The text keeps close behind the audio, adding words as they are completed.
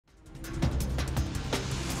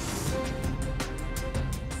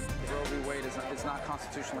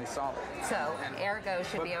constitutionally solid. So, ergo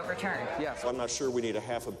should be overturned. Yes. I'm not sure we need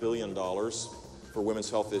 $500 million for women's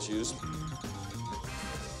health issues.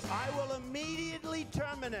 I will immediately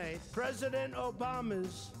terminate President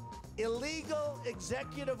Obama's illegal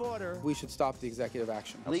executive order. We should stop the executive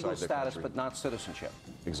action. Legal status, but not citizenship.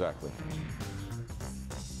 Exactly.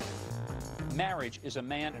 Marriage is a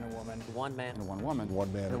man And a woman. One man. And one woman.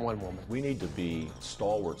 One man And one woman. We need to be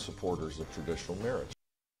stalwart supporters of traditional marriage.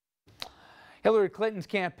 Hillary Clinton's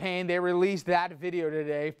campaign, they released that video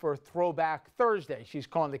today for Throwback Thursday. She's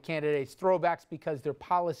calling the candidates throwbacks because their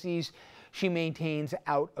policies she maintains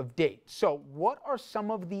out of date. So what are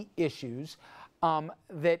some of the issues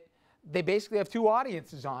that they basically have two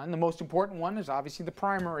audiences on? The most important one is obviously the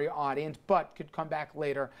primary audience, but could come back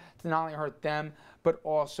later to not only hurt them, but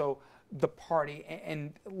also the party.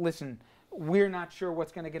 And listen, we're not sure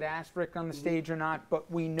what's going to get asterisked on the stage or not, but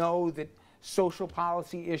we know that social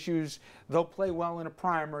policy issues, they'll play well in a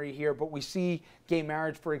primary here, but we see gay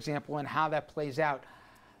marriage, for example, and how that plays out.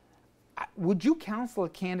 Would you counsel a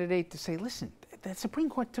candidate to say, listen, the Supreme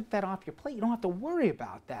Court took that off your plate. You don't have to worry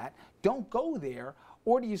about that. Don't go there.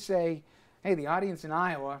 Or do you say, hey, the audience in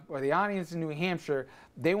Iowa or the audience in New Hampshire,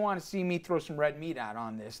 they want to see me throw some red meat out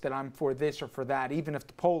on this, that I'm for this or for that, even if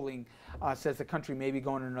the polling says the country may be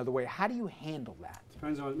going another way. How do you handle that?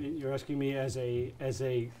 Depends on, you're asking me as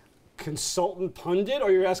a consultant pundit,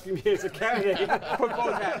 or you're asking me as a candidate? For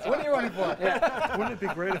both hats. What are you running for? Yeah. Wouldn't it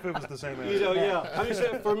be great if it was the same answer? You know, yeah. I mean,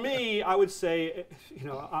 so for me, I would say, you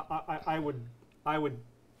know, I would,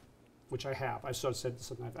 which I have. I sort of said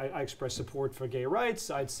something. I express support for gay rights.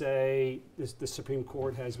 I'd say the Supreme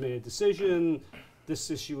Court has made a decision. This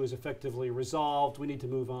issue is effectively resolved. We need to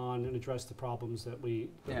move on and address the problems that we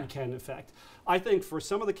can affect. I think for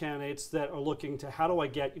some of the candidates that are looking to how do I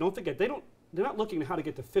get, you don't forget, they're not looking at how to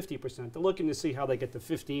get to 50%. They're looking to see how they get to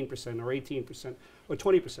 15% or 18% or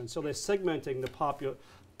 20%. So they're segmenting the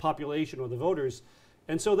population or the voters.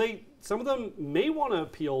 And so some of them may want to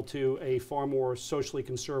appeal to a far more socially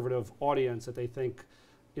conservative audience that they think,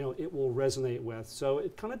 you know, it will resonate with. So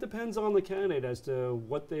it kind of depends on the candidate as to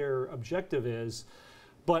what their objective is.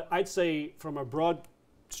 But I'd say from a broad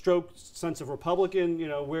stroke sense of Republican, you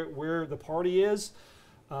know, where the party is,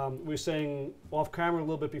 we were saying off camera a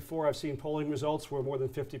little bit before, I've seen polling results where more than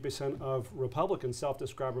 50% of Republicans,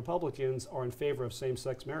 self-described Republicans, are in favor of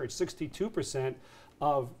same-sex marriage. 62%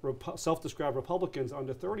 of self-described Republicans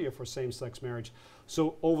under 30 are for same-sex marriage.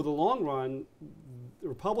 So over the long run, the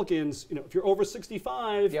Republicans, you know, if you're over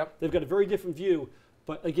 65, they've got a very different view.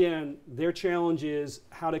 But again, their challenge is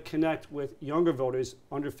how to connect with younger voters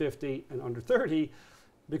under 50 and under 30,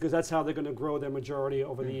 because that's how they're going to grow their majority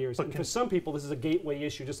over the years. And for some people, this is a gateway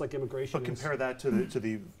issue, just like immigration But compare that to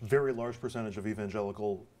the very large percentage of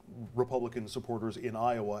evangelical Republican supporters in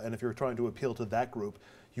Iowa, and if you're trying to appeal to that group,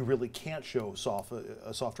 you really can't show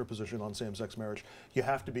a softer position on same-sex marriage. You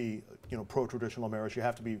have to be, you know, pro-traditional marriage. You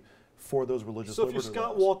have to be for those religious liberty laws. So if you're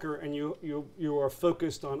Scott Walker and you are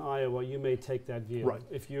focused on Iowa, you may take that view. Right.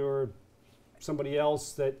 If you're somebody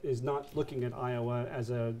else that is not looking at Iowa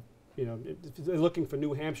as a, you know, if they're looking for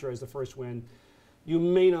New Hampshire as the first win, you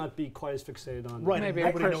may not be quite as fixated on. Right, maybe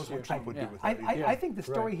nobody knows what Trump would do with that. I think the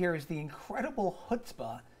story here is the incredible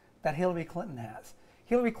chutzpah that Hillary Clinton has.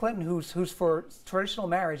 Hillary Clinton, who's for traditional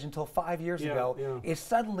marriage until 5 years ago, is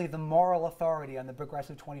suddenly the moral authority on the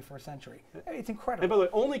progressive 21st century. It's incredible. And by the way,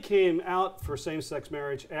 only came out for same-sex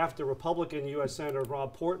marriage after Republican U.S. Senator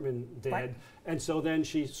Rob Portman did, and so then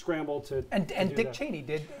she scrambled to And do Dick that. Cheney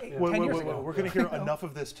did 10 Wait, years ago. We're going to hear enough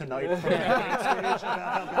of this tonight from the debate stage about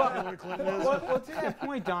how bad Hillary Clinton is. Well, to that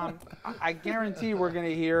point, Dom, I guarantee we're going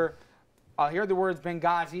to hear. I'll hear the words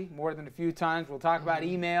Benghazi more than a few times. We'll talk about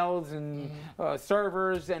emails and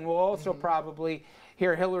servers, and we'll also probably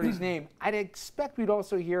hear Hillary's name. I'd expect we'd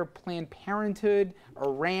also hear Planned Parenthood,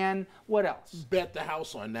 Iran. What else? Bet the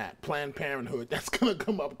house on that. Planned Parenthood. That's going to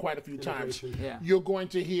come up quite a few times. Yeah. You're going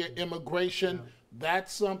to hear immigration. Yeah.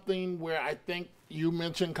 That's something where I think you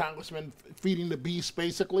mentioned, Congressman, feeding the beast,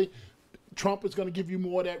 basically. Trump is going to give you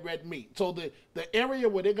more of that red meat. So the area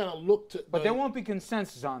where they're going to look to... But there won't be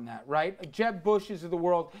consensus on that, right? Jeb Bush is of the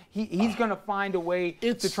world. He's going to find a way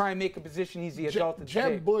to try and make a position. He's the adult to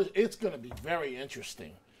Jeb Bush, it's going to be very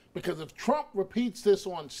interesting. Because if Trump repeats this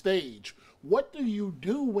on stage, what do you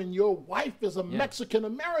do when your wife is a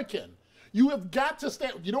Mexican-American? You have got to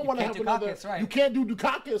stand. You don't want to have another. You can't do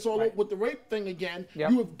Dukakis all over with the rape thing again.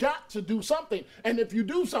 You have got to do something. And if you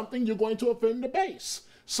do something, you're going to offend the base.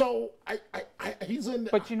 So he's in.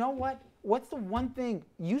 But you know what? What's the one thing,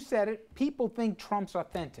 you said it, people think Trump's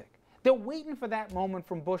authentic. They're waiting for that moment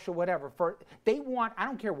from Bush or whatever. They want, I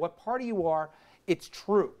don't care what party you are, it's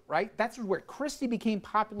true, right? That's where Christie became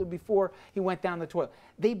popular before he went down the toilet.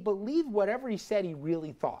 They believe whatever he said he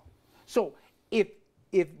really thought. So if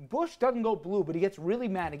Bush doesn't go blue, but he gets really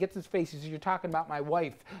mad, he gets his face, he says, you're talking about my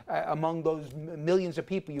wife among those millions of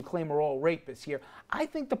people you claim are all rapists here, I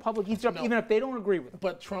think the public eats it up, even if they don't agree with him.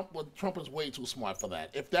 But Trump is way too smart for that.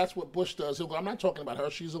 If that's what Bush does, he'll go, I'm not talking about her.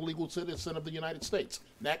 She's a legal citizen of the United States.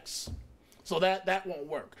 Next. So that won't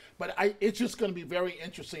work. But it's just going to be very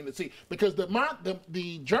interesting to see, because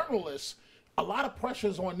the journalists, a lot of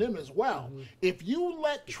pressure's on them as well. If you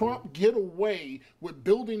let Trump get away with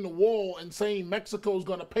building the wall and saying Mexico's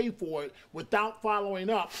going to pay for it without following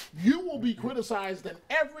up, you will be criticized in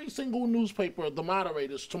every single newspaper, the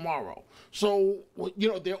moderators, tomorrow. So,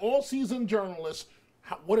 they're all seasoned journalists.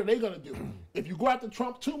 What are they going to do? If you go after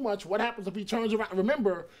Trump too much, what happens if he turns around?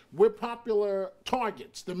 Remember, we're popular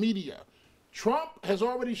targets, the media. Trump has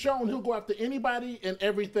already shown he'll go after anybody and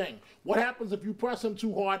everything. What happens if you press him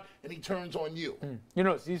too hard and he turns on you?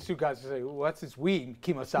 These two guys say, well, that's his weed,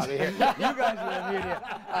 keep us out of here. You guys are in the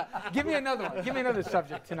media. Give me another one. Give me another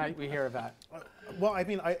subject tonight we hear about. Well, I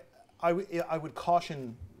mean, I would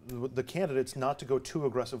caution the candidates not to go too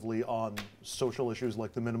aggressively on social issues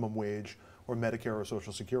like the minimum wage or Medicare or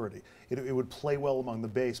Social Security. It would play well among the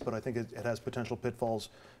base, but I think it has potential pitfalls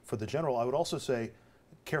for the general. I would also say,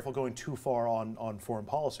 careful going too far on foreign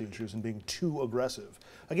policy issues and being too aggressive.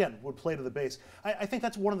 Again, would play to the base. I think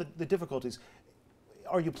that's one of the difficulties.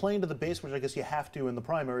 Are you playing to the base, which I guess you have to in the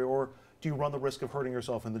primary, or do you run the risk of hurting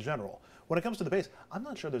yourself in the general? When it comes to the base, I'm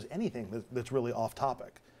not sure there's anything that's really off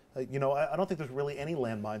topic. I don't think there's really any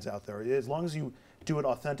landmines out there. As long as you do it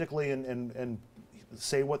authentically and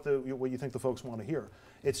say what you think the folks want to hear.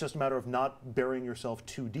 It's just a matter of not burying yourself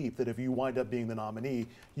too deep, that if you wind up being the nominee,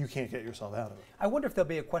 you can't get yourself out of it. I wonder if there'll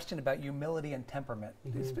be a question about humility and temperament,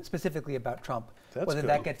 specifically about Trump. That's whether good.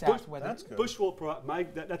 that gets asked. That's good. Bush will,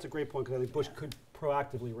 that's a great point, because I think Bush could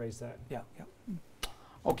proactively raise that. Yeah.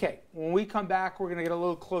 Okay, when we come back, we're going to get a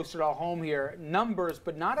little closer to home here. Numbers,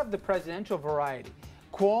 but not of the presidential variety.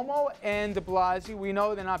 Cuomo and de Blasio, we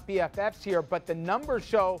know they're not BFFs here, but the numbers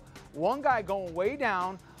show one guy going way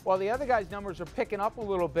down while the other guy's numbers are picking up a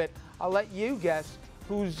little bit. I'll let you guess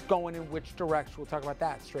who's going in which direction. We'll talk about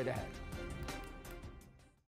that straight ahead.